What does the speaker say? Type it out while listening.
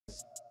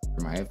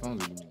My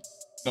headphones? Or you mean?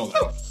 No.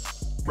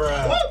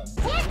 Bruh.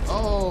 What?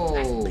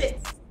 Oh.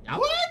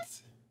 What?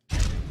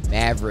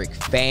 Maverick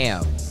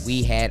fam,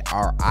 we had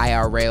our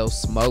IRL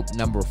smoke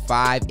number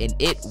 5, and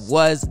it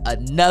was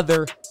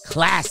another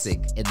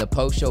classic. And the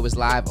post show is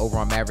live over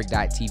on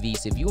maverick.tv.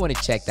 So if you want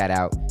to check that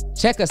out,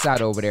 check us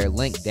out over there.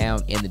 Link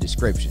down in the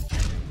description.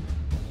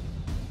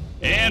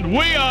 And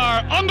we are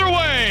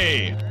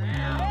underway.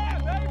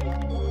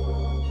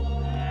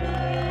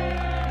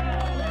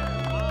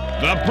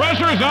 The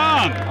pressure's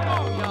on.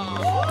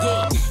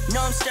 Yeah,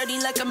 no, I'm sturdy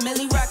like a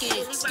milli rocket.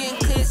 Skin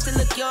clear, still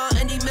look young,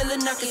 Andy Miller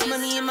knockers.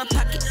 Money in my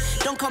pocket.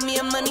 Don't call me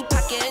a money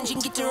pocket. Engine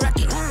get to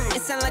rocket.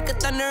 It sound like a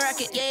thunder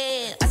rocket.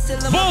 Yeah, I still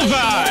love my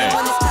bullseye.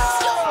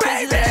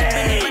 Crazy like she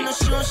been but no,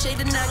 she don't shade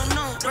the knocking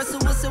on. Russell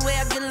Wilson way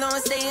I get low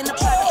and stay in the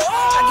pocket.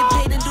 I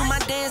get paid and do my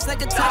dance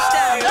like a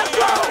touchdown.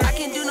 I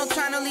can't do no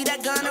time to leave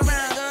that gun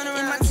around.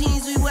 In my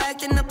teens, we were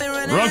acting up and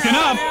running Broken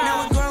around. up.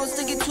 Now we're grown,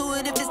 stick it to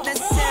it if it's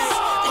necessary.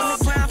 On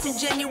the ground from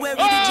January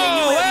to Oh,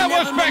 January. that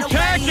was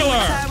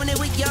spectacular.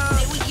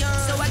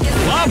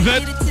 Loves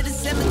it.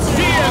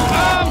 He is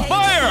on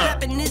fire.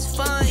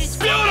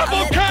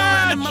 Beautiful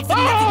catch.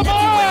 Oh,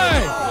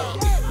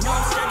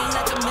 boy.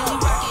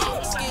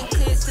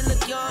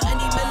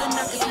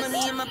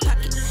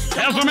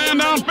 Has a man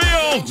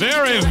downfield.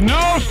 There is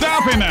no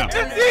stopping them.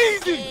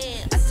 It's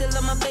easy. I still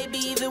love my baby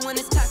even when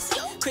it's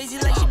toxic. Crazy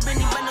like she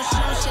Britney, but no, she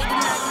don't shade the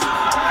night.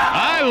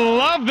 I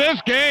love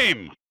this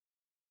game.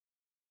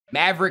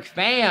 Maverick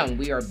fam,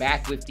 we are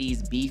back with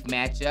these beef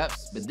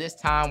matchups, but this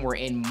time we're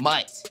in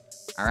Mutt.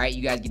 All right,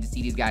 you guys get to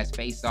see these guys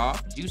face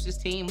off. Juice's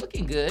team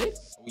looking good.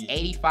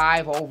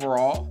 85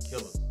 overall.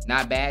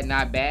 Not bad,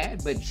 not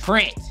bad. But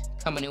Trent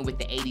coming in with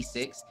the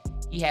 86.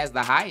 He has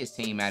the highest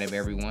team out of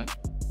everyone.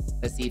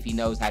 Let's see if he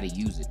knows how to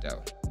use it,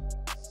 though.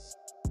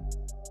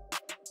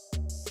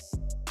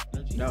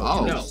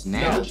 Oh,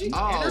 snap. Energy.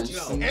 Oh, Energy.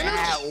 snap.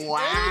 Energy.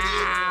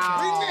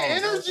 Wow. Bring the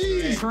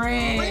energy.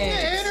 Trent. Bring the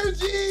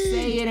energy.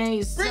 Say it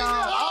ain't so.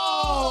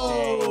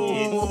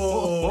 Oh.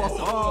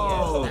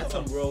 That's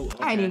a bro.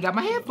 Okay. I ain't even got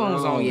my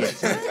headphones on yet.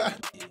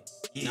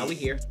 Now we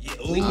here. Yeah.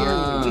 We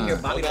here.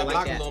 Bobby Hold that don't like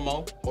block a that. little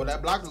more. Hold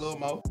that block a little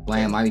more.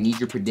 Flam, I need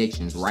your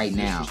predictions right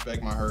now.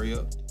 Disrespect my hurry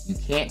up. You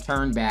can't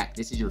turn back.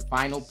 This is your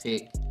final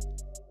pick.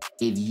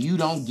 If you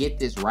don't get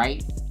this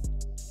right,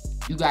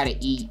 you gotta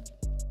eat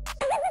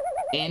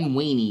 10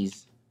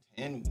 weenies.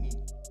 10 weenies.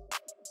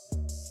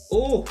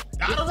 Ooh.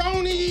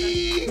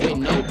 Dotteroni! With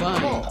no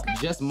bun,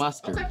 just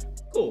mustard. Okay.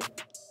 Cool.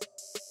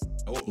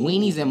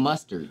 Weenies and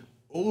mustard.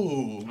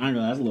 Ooh. I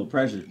know that's a little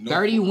pressure. No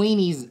 30 fork.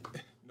 weenies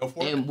No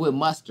fork. and with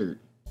mustard.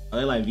 Are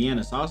they like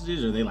Vienna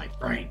sausages or are they like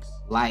Franks?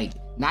 Like,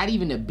 not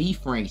even the beef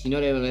franks. You know,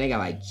 they got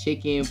like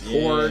chicken,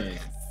 pork, Yeah.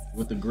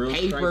 With the grill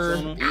paper.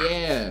 stripes on them.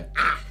 Yeah.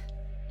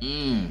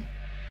 Mmm.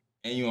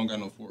 And you don't got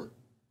no fork.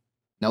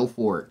 No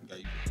fork. You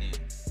gotta use your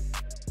hands.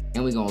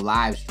 And we gonna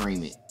live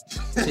stream it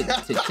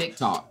to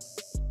TikTok.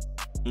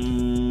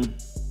 I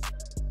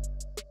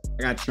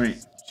got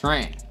Trent.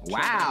 Trent.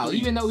 Wow.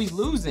 Even though he's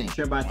losing.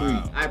 Trent by 3.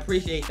 Wow. I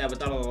appreciate that, but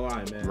not on the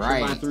line, man.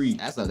 Right. by 3.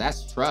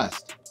 That's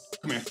trust.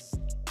 Come here.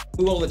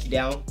 Who won't let you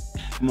down?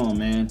 Come on,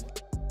 man.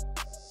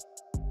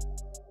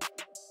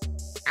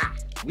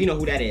 We know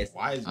who that is.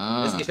 Why is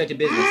Let's get straight to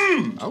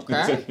business.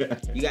 Okay.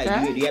 You got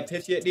Okay. do you have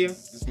pips yet, dear?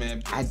 this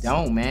man? I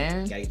don't,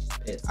 man. You gotta get your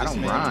pips. I don't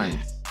man rhyme.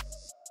 pissed.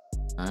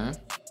 Huh?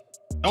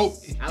 Oh,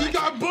 I he like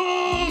got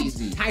bumped.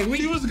 Easy. He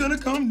Tyreek. was gonna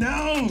come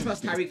down.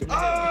 Trust Tyreek from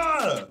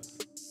Ah,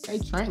 Hey,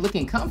 Trent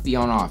looking comfy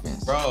on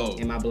offense. bro.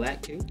 Am I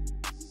black too?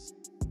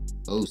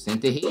 Oh,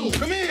 sent the heat.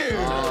 Come here.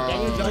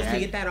 Daniel Jones that can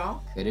get that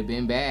off. could have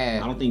been I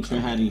bad. don't think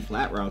Trent had any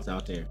flat routes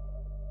out there.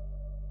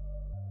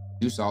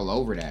 Juice all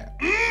over that.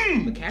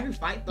 McCaffrey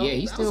fight though. Yeah,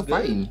 he's That still was good.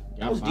 fighting.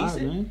 That was Got 5,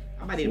 decent. man.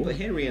 I might need to put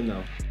Henry in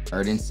though.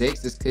 3rd and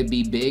 6. This could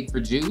be big for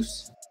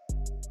Juice.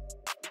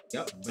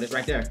 Yep, but it's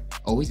right there.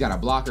 Oh, he's got a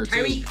blocker too.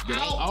 Tyreek,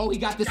 Oh, he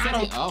got the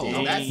second. Oh,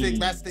 Dang. That's sick.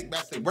 That's sick.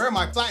 That's sick. Where am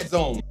I? Flat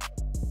zone.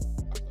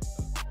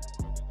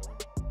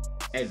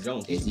 Hey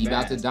Jones, he's is too he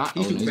about to fast. dunk?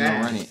 He's Oh, too he's gonna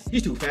fast. run it.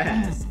 He's too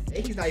fast.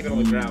 He's not even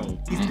on the ground.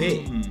 He's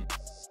big.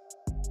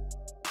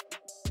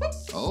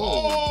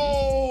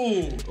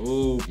 Oh,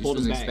 Oh, Juice pulled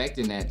was him back.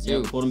 expecting that Yeah,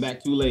 too. pulled him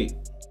back too late.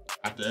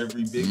 After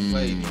every big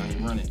play, man,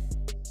 he running.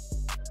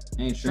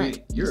 Hey,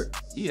 Trent, You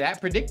that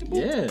predictable?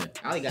 yeah.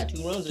 I only got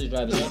 2 runs this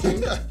drive. Is that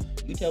true?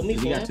 You tell me, He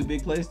Flam. got 2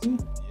 big plays too?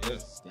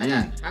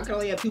 Yeah. How can I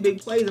only have 2 big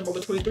plays and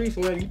over 23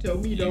 for him? You tell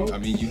me, though. I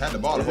mean, you had the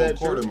ball the Is whole that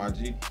quarter, true? my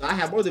G. I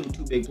have more than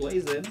 2 big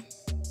plays then.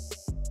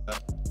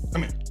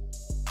 Come here.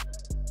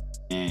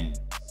 Man.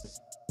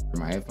 For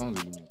my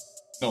headphones? Or you mean?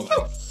 No.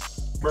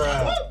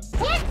 Bruh.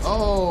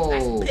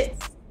 Oh.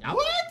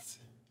 What?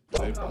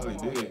 They probably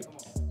did.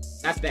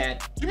 That's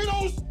bad. Give me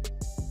those.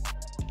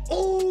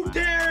 Oh,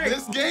 Derek!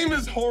 This game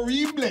is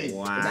horrible.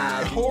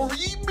 Wow. Horrible.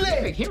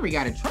 Derrick Henry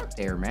got a truck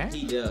there, man.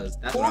 He does.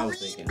 That's what I was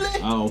thinking.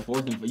 Oh,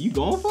 4th and 4. You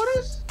going for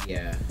this?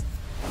 Yeah.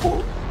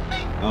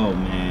 Oh,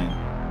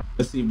 man.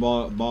 Let's see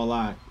ball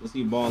live. Let's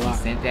see ball live.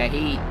 Sent that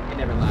heat. It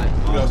never lied.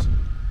 Who else?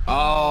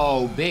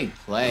 Oh, big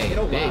play. It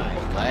don't Big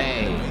lie.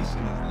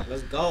 play.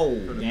 Let's go.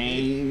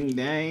 Dang,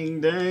 dang,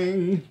 dang.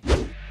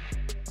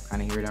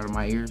 Kind of hear it out of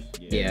my ears.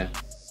 Yeah.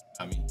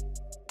 I mean.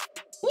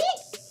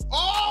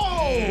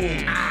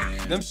 Oh!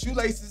 Them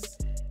shoelaces.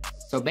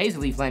 So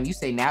basically, Flame, you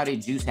say now that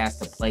Juice has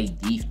to play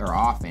deep or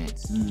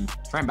offense,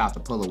 Trent about to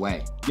pull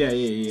away. Yeah.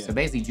 So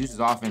basically, Juice's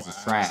offense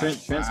is trash.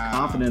 Trent's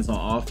confidence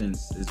on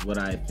offense is what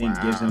I think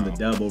gives him the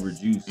dub over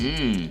Juice.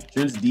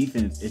 Trent's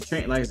defense, if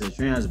Trent, like I said,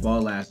 Trent has the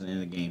ball last and in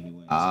the game, he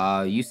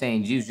wins. You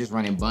saying Juice just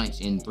running bunch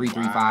in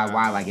 3-3-5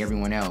 wide like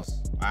everyone else?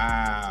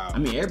 Wow. I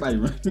mean, everybody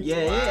run.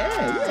 Yeah, that's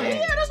what I'm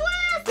saying.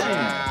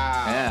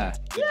 Yeah.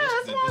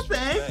 That's what I'm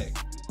saying.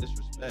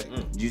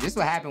 Disrespect. Juice, this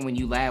what happened when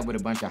you lab with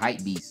a bunch of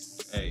hype beasts.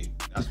 Hey,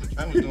 that's what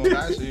Trent was doing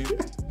last year.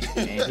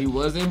 And he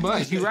wasn't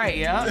bunch. You right,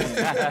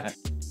 yeah.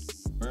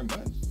 Wearing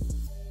bunch.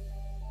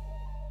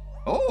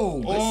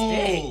 Oh,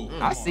 good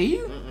stick. I see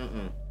you.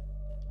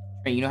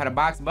 Trent, you know how to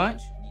box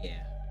bunch?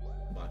 Yeah.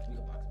 Box. We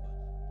can box.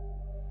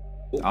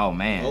 Oh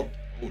man. Oh,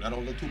 that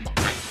don't look too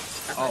bad.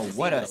 Oh,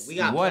 what a We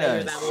got what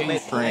players a that will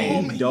make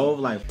shoestring. He dove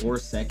like 4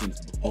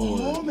 seconds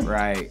before.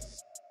 Right.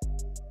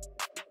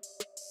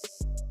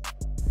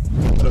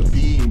 What a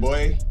beam,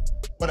 boy.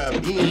 What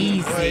a beam,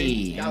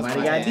 Easy. boy.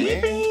 Nobody got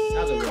defense.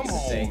 That was a Come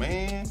on,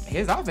 man.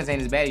 His offense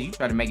ain't as bad as you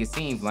try to make it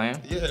seem, Flam.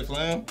 Yeah,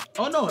 Flam.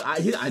 Oh no,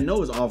 I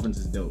know his offense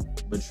is dope,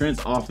 but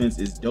Trent's offense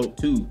is dope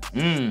too.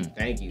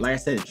 Thank you. Like I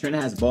said, if Trent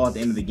has the ball at the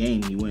end of the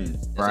game, he wins.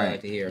 That's what I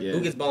like to hear. Yeah.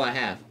 Who gets ball at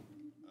half?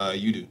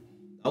 You do.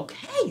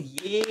 Okay,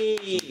 yeah.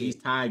 He's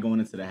tied going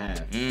into the half.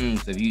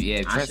 So if you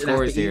if I Trent should have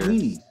scores to eat here,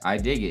 weenies. I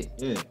dig it.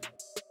 Yeah.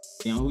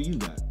 Damn, who you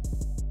got?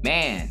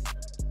 Man,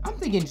 I'm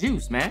thinking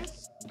Juice, man.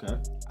 Okay.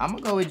 I'm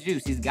gonna go with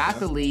Juice. He's got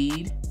the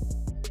lead.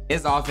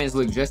 His offense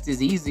looked just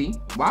as easy.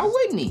 Why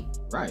wouldn't he?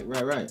 Right.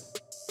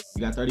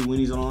 You got 30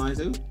 weenies on the line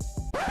too?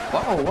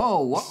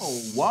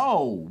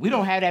 Whoa. We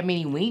don't have that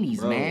many weenies,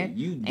 Bro, man.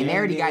 you And they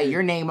already got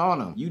your name on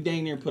them. You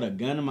dang near put a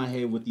gun in my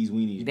head with these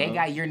weenies, They bro.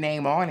 got your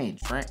name on it,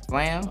 Trent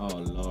Flam. Oh,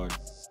 Lord.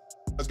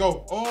 Let's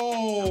go.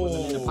 Oh. Was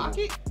it in the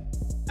pocket?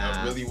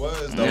 That really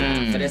was, though.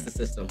 Finesse the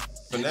system.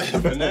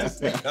 Finesse.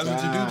 That's what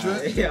you do,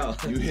 Trent? Yeah.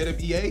 You hit a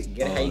EA?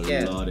 Get it how you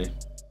can. Lordy.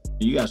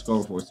 You got to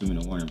score before it's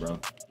 2-minute warning, bro.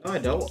 No, I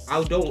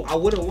don't. I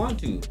wouldn't want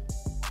to.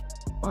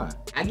 Why?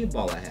 I give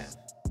ball at half.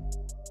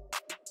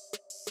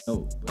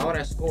 No. Why would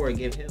I score and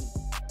give him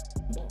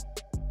the ball?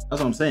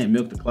 That's what I'm saying.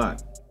 Milk the clock.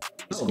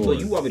 No, Score. so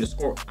you want me to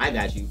score? I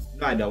got you.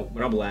 No, I don't.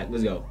 But I'm black.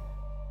 Let's go.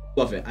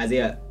 Buff it,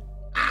 Isaiah.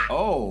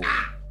 Oh,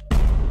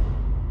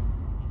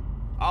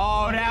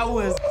 that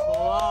was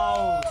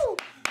close.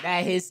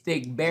 That hit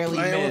stick barely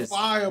Play on missed.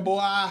 fire, boy.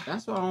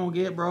 That's what I don't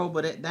get, bro.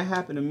 But that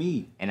happened to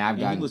me. And I've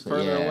got he was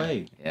further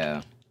away.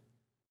 Yeah.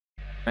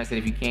 Trent said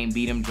if you can't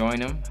beat him,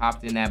 join him.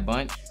 Hopped in that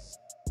bunch.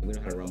 We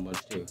know how to run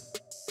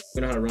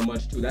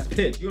bunch too. That's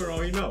pitch. You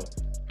already know.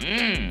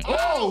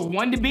 Oh,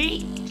 one to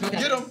beat. Get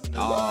him.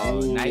 Oh,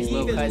 nice He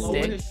little even cut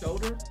lowered stick. his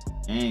shoulder.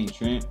 Dang,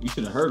 Trent. You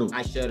should have heard him.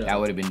 I should have. That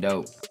would have been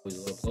dope. was a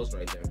little close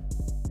right there.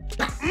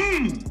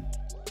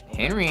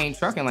 Henry ain't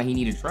trucking like he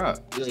need a truck.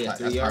 Really That's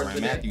 3 yards Tyrann for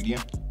that. Matthew,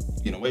 damn.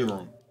 Getting away from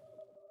him.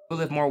 Who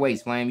lift more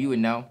weights, Flame? You would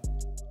know.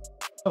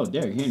 Oh,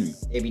 Derrick Henry.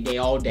 Every day,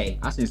 all day.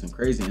 I seen some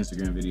crazy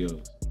Instagram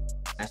videos.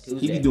 That's He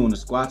Tuesday. be doing the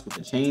squats with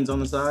the chains on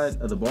the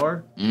side of the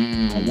bar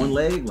on one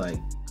leg. Like,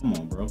 come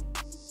on, bro.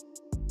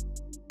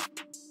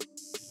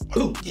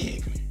 Oh, yeah,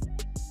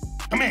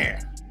 come here.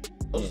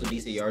 Those are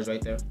decent yards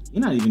right there.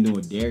 You're not even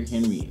doing Derrick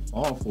Henry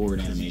all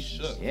forward He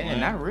animation. shook, Yeah, man.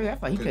 not really. I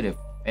thought he could have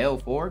fell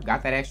forward,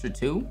 got that extra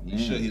 2. He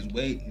shook his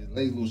weight. His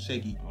legs a little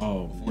shaky.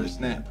 Oh, Before the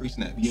snap,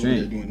 pre-snap. He over there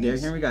Trent, doing Derrick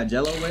this. Henry got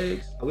jello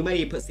legs. We might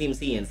even put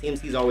CMC in.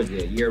 CMC's always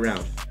good, year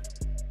round.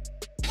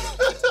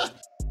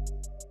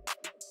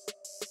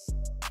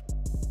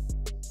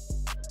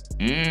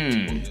 Oh,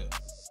 yeah.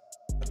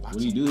 What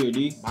do you do here,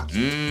 D?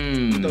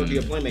 You throw to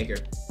your playmaker.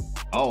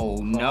 Oh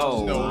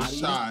no. No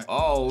shot.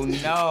 Oh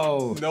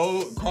no.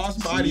 No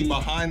crossbody See,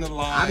 behind the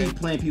I be line.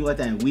 playing people like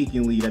that in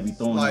weekend league that be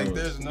throwing Like, those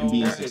there's no and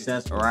being way.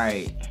 successful.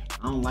 Right.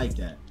 I don't like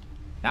that.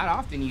 Not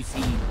often you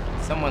see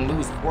someone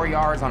lose 4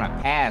 yards on a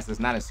pass that's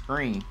not a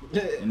screen.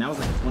 And that was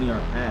like a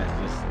 20-yard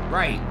pass, just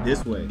Right.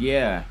 this way.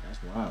 Yeah. That's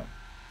wild.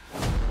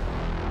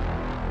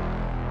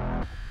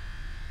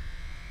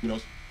 You know,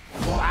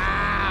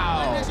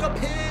 Wow.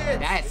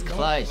 That's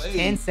clutch. play.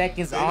 10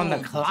 seconds they on the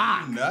don't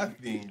clock. do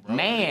nothing, bro.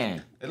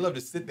 Man. They love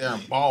to sit there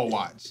and ball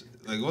watch.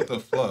 Like, what the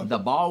fuck? The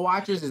Ball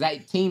Watchers, is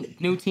that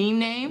new team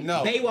name?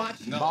 No.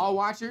 Baywatch. No. Ball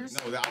Watchers?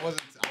 No, I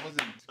wasn't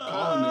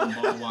calling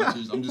them ball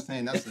watchers. I'm just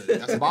saying that's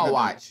a Ball thing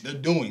watch. They're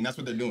doing. That's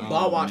what they're doing.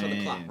 Ball watch on the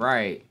man. clock.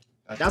 Right.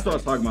 That's what I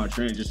was talking about.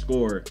 Trent just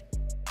score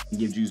and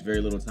give Juice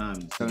very little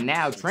time. So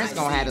now Trent's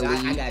gonna have the I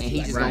lead, got and you.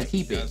 he's just Right. gonna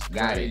keep it. That's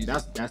Got crazy. it.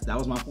 that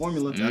was my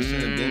formula. That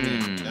should have been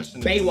there. That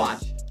shouldn't have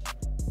Baywatch.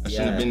 That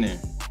shouldn't have been there.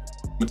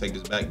 I'm gonna take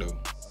this back though.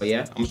 Oh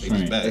yeah. I'm gonna take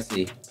this back. Let's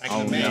see. Packing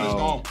Oh, the mail is no.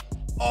 gone.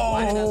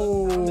 Why did I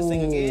look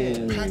promising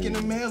again? Packing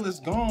the mail is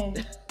gone.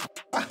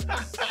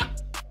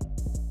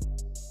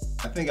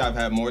 I think I've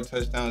had more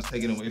touchdowns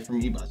taken away from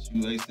me by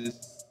shoelaces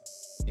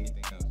than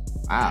anything else.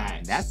 Wow,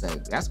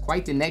 that's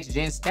quite the next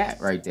gen stat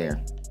right there.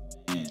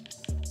 Man.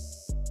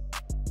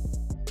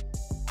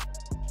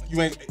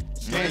 You ain't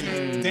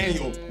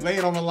Daniel, lay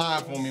it on the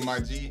line for me, my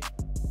G.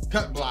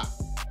 Cut block.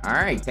 All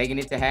right, taking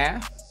it to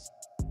half.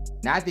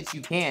 Not that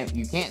you can't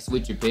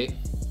switch your pick,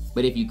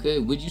 but if you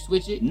could, would you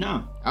switch it?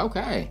 No.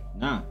 Okay.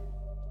 Nah.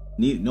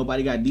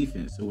 Nobody got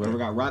defense, so whoever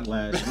got rock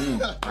last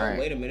wins. All right.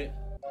 Wait a minute.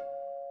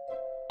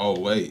 Oh,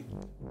 wait.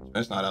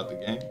 That's not out the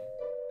game.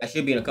 I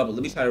should be in a couple.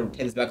 Let me try to take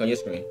this back on your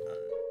screen.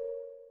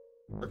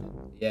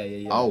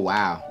 Yeah. Oh,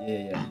 wow.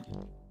 Yeah.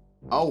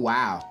 Oh,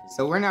 wow.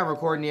 So we're not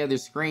recording the other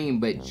screen,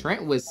 but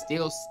Trent was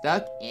still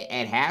stuck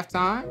at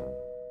halftime,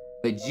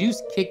 but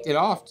Juice kicked it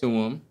off to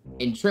him,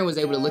 and Trent was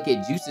able to look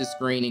at Juice's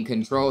screen and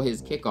control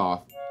his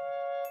kickoff.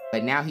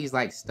 But now he's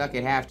like stuck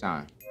at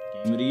halftime.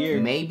 Game of the year.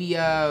 Maybe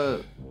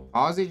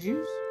pause it,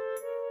 Juice?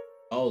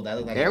 Oh, that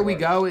looks like There we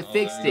go. It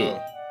fixed it.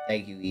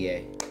 Thank you,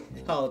 EA.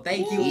 Oh,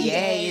 thank you, EA,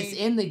 EA. it's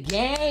in the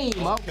game.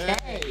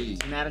 Okay.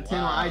 10 out of 10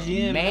 on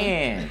IGN.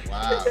 Man.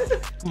 Wow.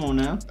 Come on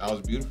now. That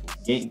was beautiful.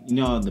 Game, you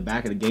know, the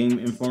back of the Game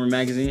Informer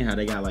magazine, how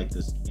they got like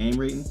this game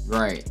rating?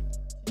 Right.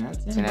 10 out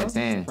of 10. 10 out of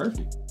bro. 10.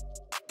 Perfect.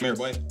 Come here,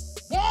 boy.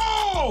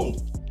 Whoa!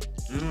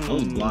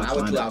 Those blocks I went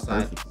lined too up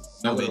outside. perfectly.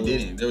 No, they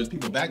didn't. There was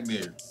people back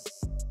there.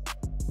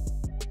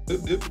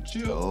 Dip,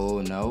 chill.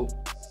 Oh, no.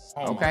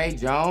 Oh, Okay,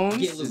 Jones.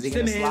 Get Is he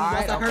going to Simmons. slide?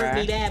 Must have hurt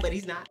me, Okay. Dad, but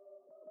he's not.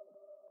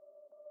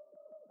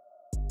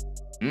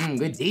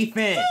 Good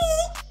defense.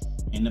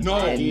 In the No.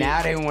 pocket. And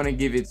now they want to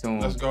give it to him.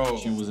 Let's go.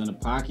 Action was in the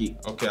pocket.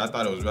 Okay, I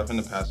thought it was roughing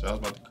the passer. I was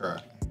about to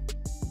cry.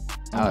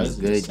 That was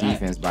This good is sack.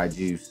 defense by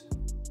Juice.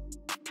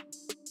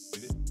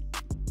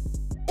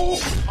 Oh!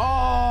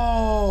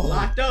 Oh!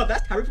 Locked up.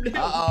 That's Tyree from the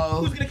hill.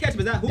 Uh-oh. Who's gonna catch him?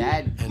 Is that who?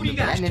 That Who do you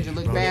got? ninja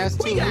looked fast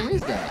Who too. you got? Who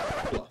is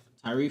that?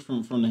 Tyree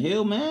from the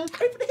hill, man.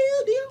 Tyree from the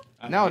hill,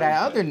 deal. No,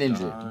 that other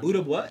ninja.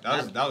 Buddha what?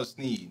 That was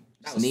Sneed.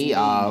 That was Sneed. Oh,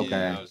 Yeah, okay.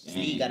 that was Sneed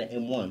Sneed. got an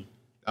M1.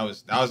 That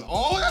was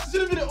oh, that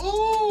should have been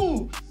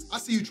ooh. I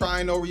see you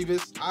trying though,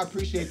 Revis. I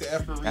appreciate the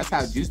effort, Revis. That's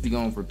how Juice be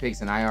going for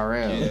picks in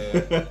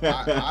IRL.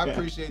 Yeah. I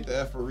appreciate the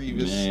effort,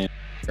 Revis. Man.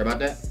 Hear about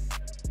that?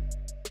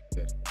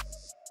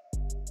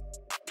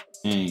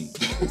 Dang.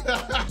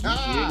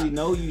 You really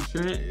know you,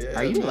 Trent. Yeah,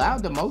 Are you man.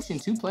 allowed to motion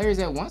 2 players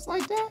at once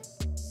like that?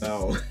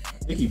 No.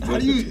 I think he How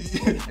do you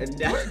flipped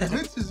it. what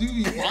glitches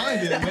you be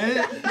finding,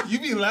 man? You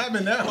be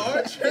laughing that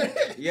hard, Trent?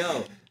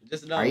 Yo,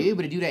 just know. Are you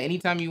able to do that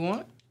anytime you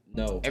want?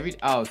 No.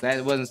 Oh, so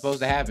that wasn't supposed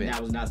to happen.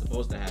 That was not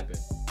supposed to happen.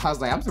 I was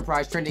like, I'm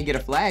surprised Trent didn't get a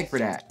flag for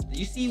that.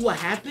 You see what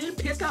happened?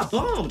 Pitts got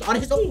bombed on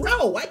his own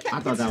row. Why can't I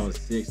thought that was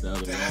 6 the other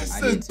way. That's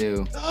I did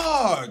too.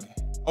 Dog.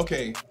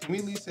 Okay, can we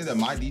at least say that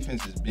my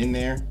defense has been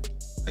there?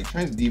 Like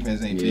Trent's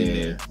defense ain't been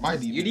there. My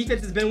defense. Your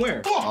defense has been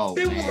where? Oh,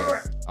 Been man.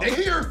 where? They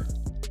here.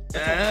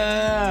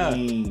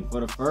 Dang, for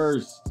the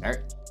first.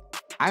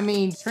 I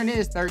mean, Trent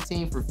is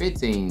 13 for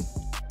 15.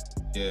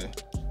 Yeah,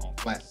 on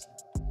flats.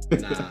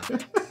 Nah.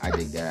 I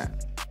dig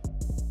that.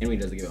 Henry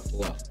doesn't give a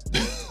fluff.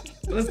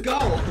 Let's go.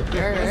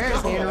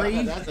 There's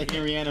Henry. That's a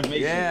Henry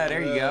animation. Yeah,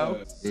 there you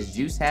go. Does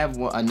Juice have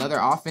another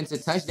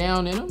offensive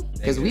touchdown in him?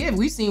 Because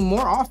we've seen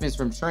more offense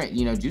from Trent.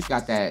 You know, Juice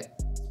got that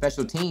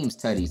special teams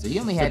tutty, so he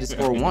only had to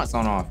score once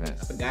on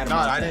offense. Forgot No,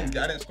 about I that.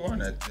 didn't score on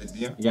that.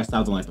 Yeah. You got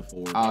stopped on like the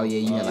 4. Oh yeah,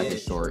 you had like yeah. a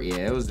short.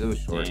 Yeah, it was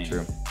short. Damn.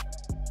 True.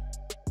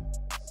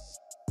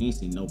 He ain't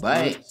seen no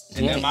But points.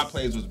 And then my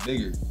plays was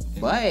bigger.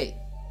 but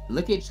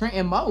look at Trent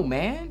and Mo,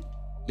 man.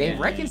 They Yeah.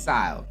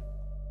 reconciled.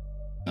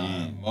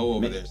 Mo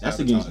over there. That's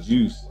sabotaging. against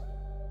Juice.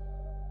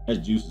 That's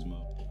Juice's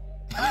Mo.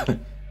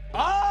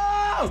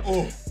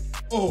 Oh!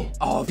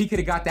 Oh, if he could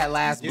have got that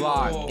last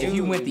block, if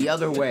he went the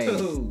other way.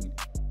 Dude,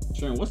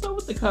 Trent, what's up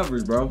with the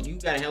covers, bro? you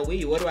gotta help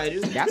me. What do I do?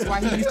 That's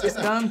why he used to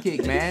scum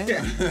kick, man.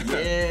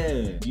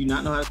 Yeah. Do you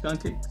not know how to scum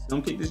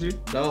kick this year?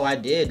 No, I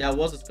did. That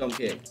was a scum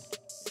kick.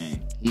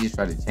 Dang. He just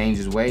tried to change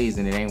his ways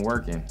and it ain't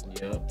working.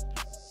 Yep.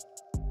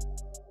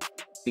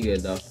 Be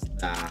good though.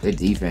 Nah. Good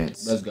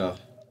defense. Let's go.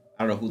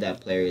 I don't know who that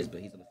player is, but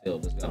he's on the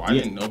field. Let's go. Why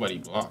didn't nobody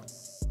block?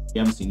 You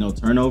haven't seen no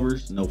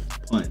turnovers, no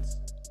punts.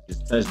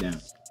 Just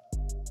touchdowns.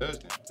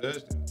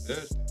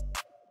 Touchdown.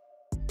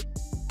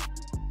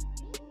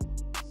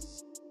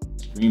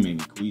 Scream made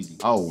me queasy.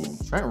 Oh,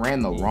 Trent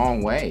ran the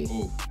wrong way.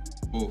 Oof.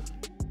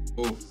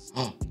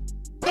 Oh.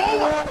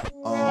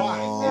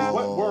 In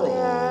what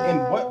world? In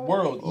what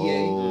world,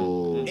 EA?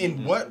 Oh.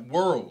 In what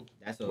world?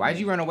 That's okay. Why'd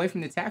you run away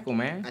from the tackle,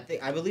 man?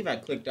 I believe I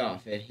clicked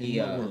off and he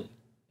And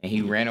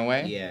he ran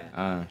away?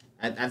 Yeah.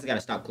 I just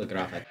gotta stop clicking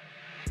off.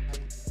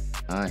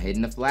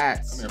 Hitting the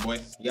flats. Come here, boy.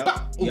 Yup.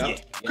 Bah! Ooh, Yup. yeah.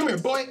 Yup. Come here,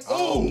 boy.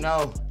 Oh, Oh,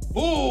 no.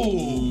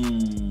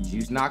 Ooh.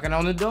 Juice knocking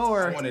on the I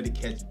door. wanted to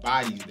catch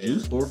bodies there.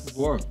 Juice 4 for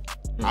 4.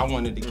 I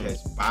wanted to catch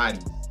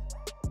bodies.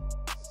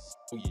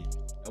 Oh, yeah.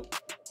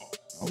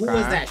 Who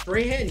was that?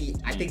 Strahan?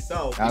 I think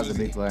so. That was a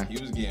big play. He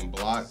was getting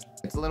blocked.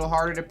 It's a little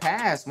harder to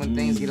pass when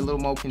things get a little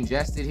more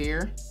congested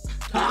here.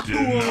 Talk to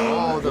him.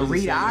 Oh, the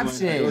read It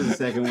was option. the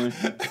second one.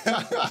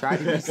 Tried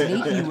to be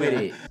sneaky with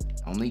it.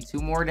 Only 2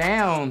 more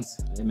downs.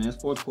 Hey, man,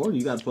 it's 4th quarter.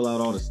 You got to pull out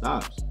all the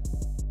stops.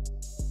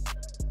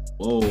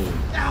 Whoa.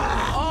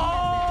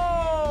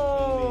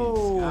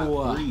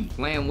 Oh!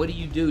 Flam, what do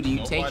you do? Do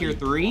you take your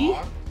 3?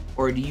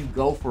 Or do you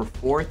go for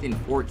 4th and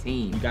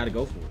 14? You got to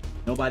go for it.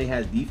 Nobody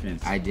has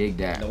defense. I dig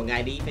that. No one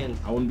got defense.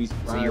 I wouldn't be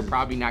surprised. So you're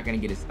probably not going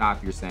to get a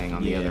stop, you're saying,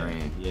 on the other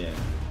end. Yeah.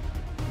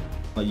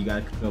 Well, you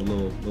got to cook up a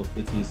little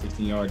 15,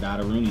 16-yard dot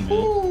of Rooney, man.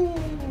 Ooh.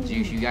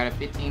 Juice, you got a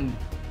 15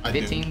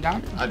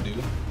 dot? I do.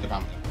 If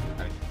I'm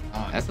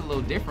that's a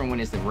little different when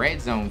it's a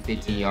red zone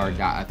 15-yard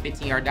dot. A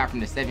 15-yard dot from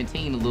the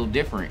 17, a little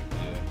different.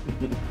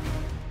 Yeah.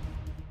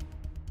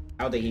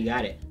 I don't think he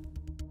got it.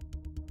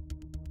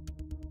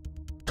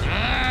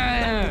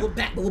 Go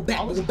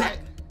back.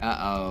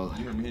 Uh-oh.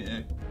 You heard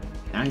me?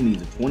 Now he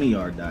needs a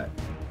 20-yard dot.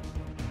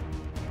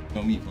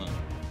 No meat fun.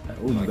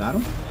 Oh, you got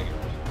him?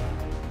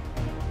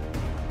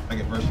 I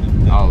get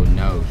versatile. Oh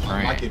no, I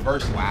Trent. like it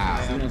versatile. Wow.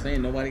 See what I'm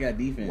saying? Nobody got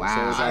defense. Wow.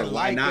 So it's like,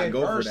 why not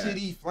go for that?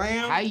 Varsity,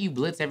 Flam. How you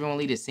blitz everyone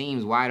leave the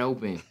seams wide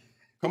open?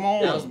 Come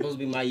on. That was supposed to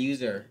be my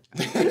user.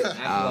 I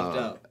fucked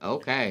up.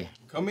 Okay.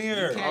 Come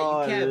here. You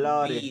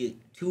can't be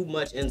too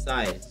much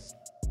inside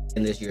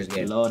in this year's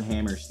game. Lord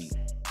Hammer sheet.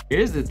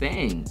 Here's the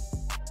thing.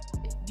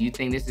 Do you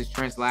think this is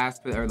Trent's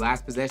last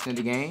possession of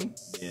the game?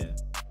 Yeah.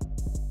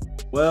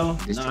 Well,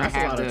 Does Trent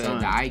have the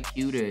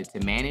IQ to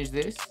manage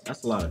this?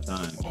 That's a lot of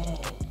time.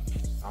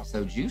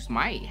 So Juice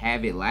might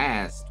have it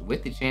last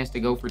with the chance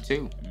to go for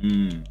 2.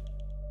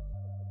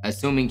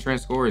 Assuming Trent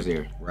scores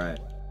here. Right.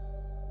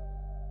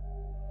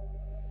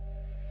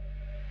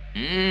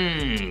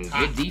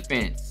 Good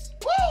defense.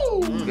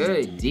 Woo!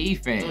 Good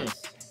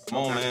defense. Come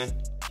on, man.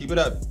 Keep it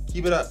up.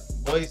 Keep it up,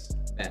 boys.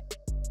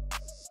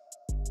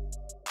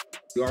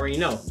 You already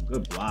know.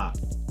 Good block.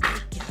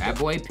 That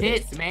boy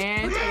Pitts,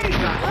 man.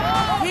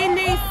 He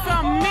needs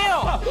some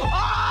milk.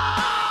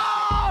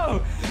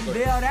 Oh! Yo,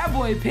 that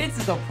boy Pitts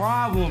is a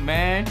problem,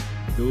 man.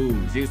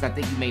 Dude. Juice, I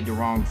think you made the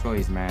wrong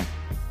choice, man.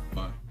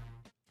 Why?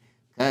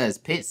 Because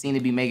Pitts seemed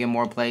to be making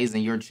more plays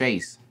than your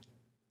Chase.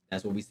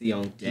 That's what we see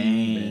on Dang,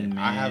 TV. man.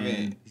 I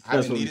haven't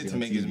needed to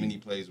make as many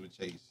plays with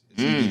Chase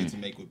as he needed to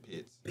make with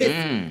Pitts.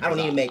 I don't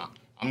even make.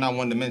 I'm not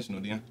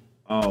one-dimensional, Dion.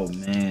 Oh,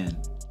 man.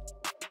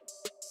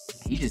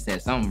 He just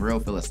said something real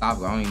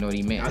philosophical. I don't even know what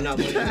he meant. I'm not.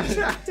 Man.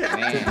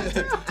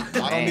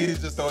 I don't need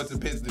to just throw it to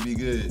Pitts to be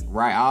good.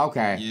 Right, oh,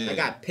 okay. Yeah. I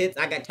got Pitts.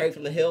 I got Terry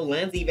from the Hill.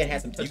 Lance even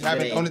had some You touchdowns.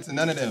 haven't today. thrown it to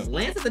none of them.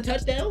 Lance has a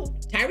touchdown.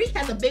 Tyreek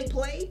has a big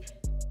play.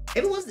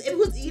 It was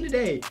E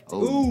today.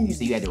 Oh, you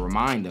see, you had to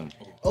remind him.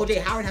 OJ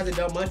Howard hasn't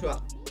done much.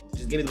 Well,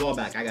 just give me the ball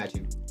back. I got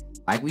you.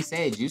 Like we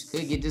said, Juice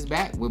could get this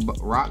back with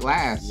Rock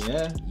last.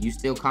 Yeah. You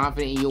still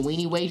confident in your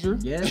weenie wager?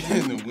 Yeah. The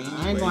weenie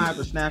I ain't gonna have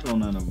to snack on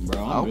none of them,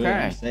 bro. I'm good.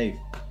 Okay. I'm safe.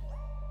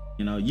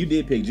 You know, you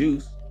did pick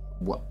Juice.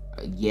 What?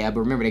 Yeah, but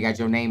remember they got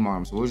your name on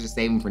them, so we'll just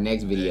save them for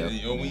next video.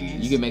 Yeah, your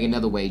weenies. You can make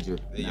another wager.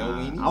 The yo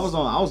Nah, weenies.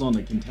 I was on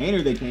the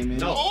container that came in.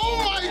 No. Oh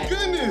my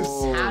goodness!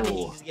 How did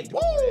he just get the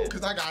Woo!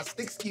 Cause I got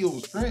stick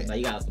skills, Trent. Now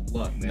you got some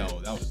luck, man. No,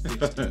 that was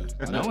stick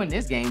skills. Knowing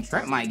this game,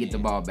 Trent might get the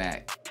ball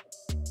back.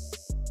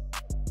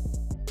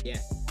 Yeah.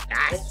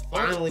 That's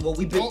finally what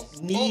we've been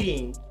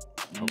needing.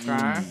 Okay.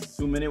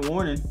 2-minute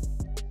warning.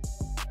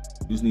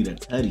 Just need a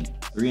tutty.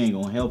 3 ain't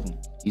gonna help him.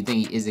 You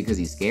think, is it because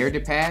he's scared to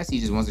pass? He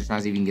just wants to try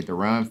to see if he can get the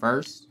run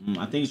first?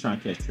 I think he's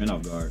trying to catch Trent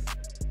off guard.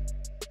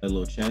 That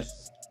little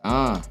chest.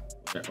 Uh.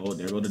 There go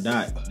the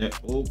dot. There,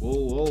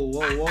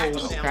 whoa.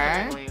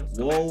 Okay.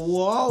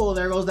 Whoa.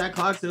 There goes that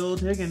clock still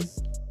ticking.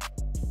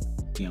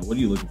 Yeah, what are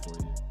you looking for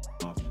here?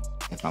 Offense.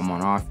 If I'm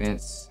on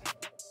offense,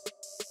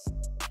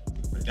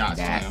 For dots,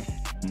 That.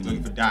 man.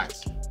 Looking for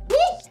dots.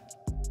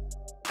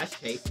 That's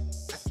shape.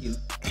 That's cute.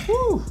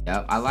 whew.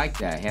 Yep, I like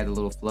that. Had a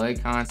little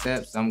flood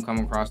concept. Some come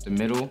across the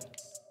middle.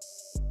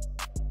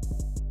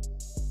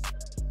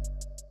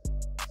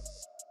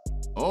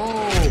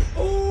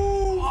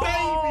 Oh,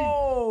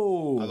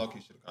 I baby! lucky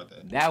should have caught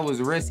that. That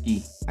was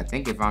risky. I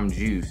think if I'm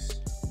Juice,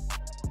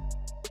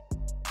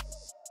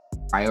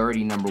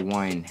 priority number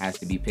 1 has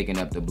to be picking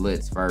up the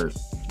blitz first.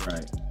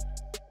 Right.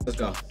 Let's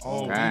go.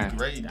 Oh, Okay.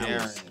 great, That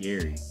Darren. was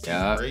scary.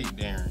 Yep. Great,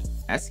 Darren.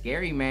 That's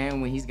scary,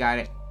 man, when he's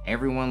got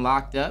everyone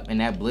locked up and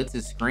that blitz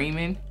is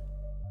screaming.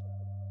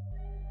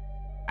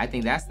 I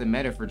think that's the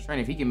meta for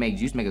Trent. If he can make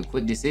Juice make a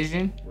quick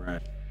decision.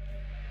 Right.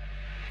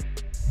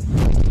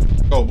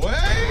 Go, boys!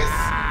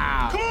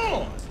 Wow. Come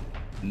on!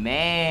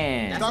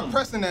 Man. Stop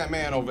pressing that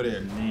man over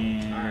there.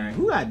 Man. All right.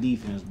 Who got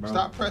defense, bro?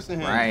 Stop pressing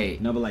him. Right.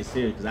 No, but like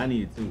serious, because I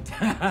needed to.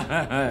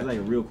 That's like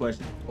a real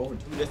question. Over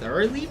 2 this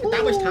early? With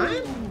that much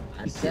time?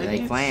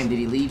 Like Flam, did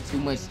he leave too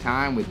much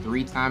time with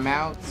 3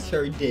 timeouts?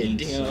 Sure did.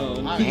 Think so.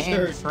 Damn. I-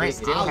 Sure And Trent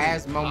did. still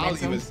has I'll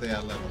momentum. even say I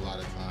left a lot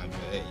of time, but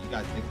hey, you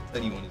gotta take the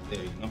teddy when it's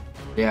there, you know?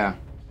 Yeah.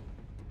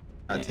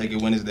 Gotta take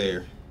it when it's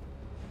there.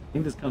 I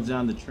think this comes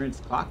down to Trent's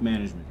clock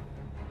management.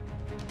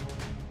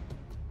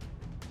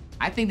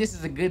 I think this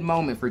is a good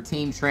moment for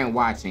Team Trent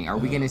watching. Are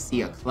we gonna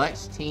see a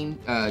clutch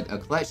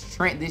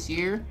Trent this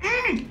year?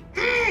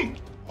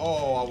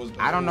 Oh,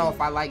 I don't know if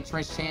I like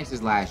Trent's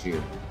chances last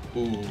year.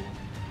 Ooh.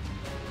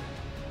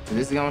 So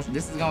this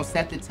is gonna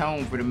set the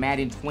tone for the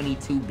Madden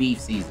 22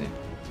 beef season.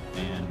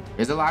 And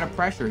There's a lot of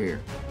pressure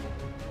here.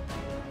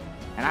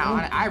 And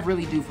I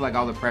really do feel like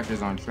all the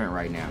pressure's on Trent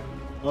right now.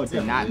 oh,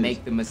 To not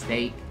make the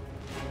mistake.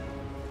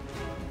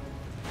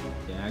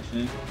 the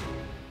action.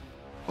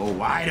 Oh,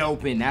 wide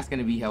open. That's going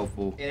to be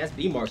helpful. And that's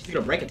B-Marks. He's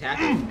gonna break a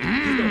tackle.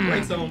 He's gonna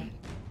break some.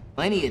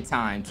 Plenty of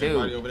time,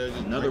 Everybody too. over there just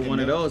Another breaking one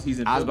of down. those. He's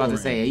in. I was about to field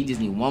goal say, range. he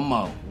just need one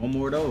more. One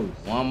more of those.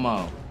 One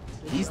more.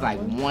 He's like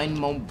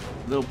one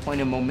little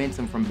point of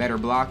momentum from better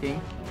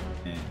blocking.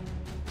 Man.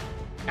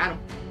 Got him.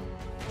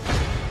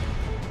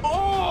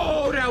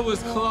 Oh, that was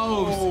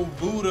close. Oh,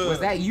 Buddha. Was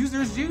that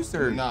user's juice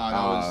or? Nah,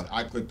 that was.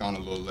 I clicked on it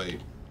a little late,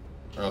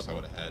 or else I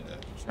would have had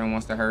that. Trent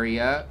wants to hurry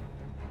up.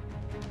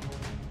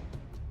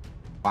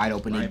 Wide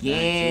open Right back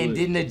again. to it.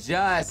 Didn't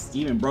adjust.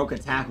 Even broke a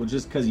tackle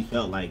just because he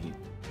felt like it.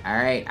 All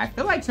right. I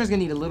feel like Trent's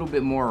gonna need a little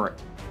bit more.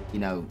 You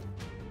know,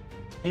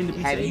 And to be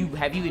have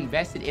safe. you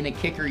invested in a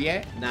kicker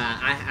yet? Nah,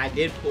 I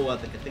did pull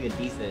up, I think, a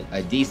decent.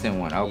 A decent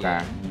one. Okay.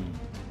 Yeah.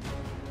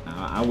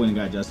 I wouldn't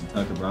got Justin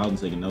Tucker, bro. I wasn't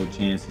taking no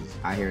chances.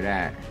 I hear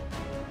that.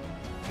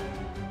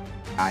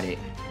 Got it.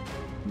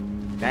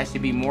 That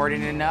should be more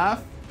than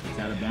enough. It's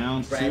out of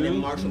bounds Brandon too.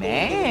 Marshall.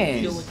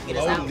 Man. Get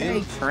us out there.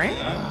 Okay,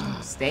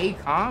 Trent. Stay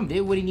calm.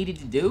 Did what he needed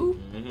to do.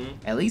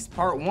 At least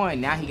part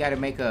one. Now he got to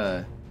make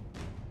a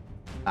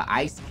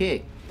ice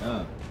kick.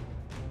 Yeah.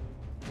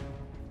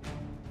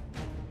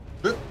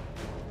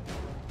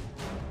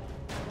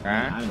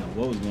 I Huh? don't know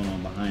what was going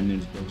on behind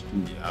those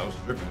two. Yeah, I was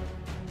tripping.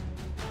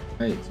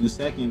 Hey, 2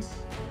 seconds.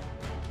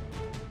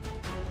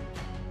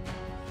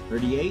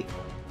 38.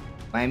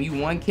 Flam, you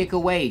one kick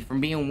away from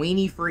being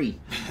weenie free.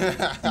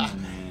 Oh,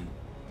 man.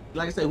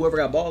 Like I said, whoever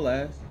got ball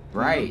last.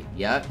 Right.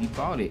 Yep. You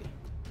called it.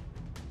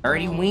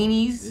 30 This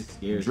weenies.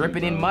 scares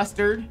Dripping me, in bro.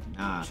 mustard.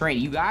 Nah. Trent,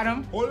 you got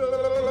him?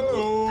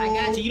 I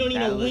got you. You don't need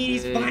no look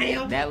weenies, good.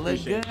 fam. That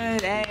look good.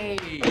 Hey.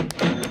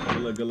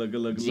 Good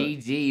look.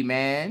 GG,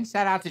 man.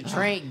 Shout out to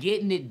Trent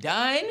getting it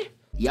done.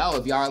 Yo,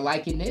 if y'all are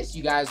liking this,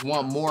 you guys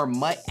want more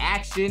Mutt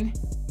action,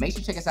 make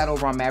sure to check us out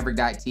over on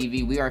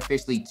Maverick.tv. We are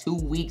officially 2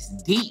 weeks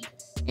deep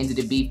into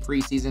the beef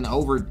preseason,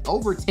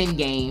 over 10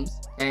 games,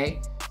 okay?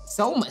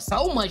 So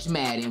much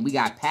Madden. We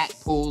got pack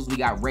pulls, we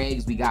got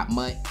regs, we got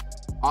Mutt,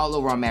 all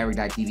over on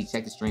Maverick.tv.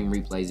 Check the stream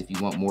replays if you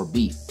want more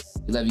beef.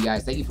 We love you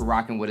guys. Thank you for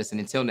rocking with us,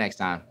 and until next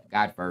time,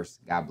 God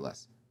first, God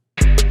bless.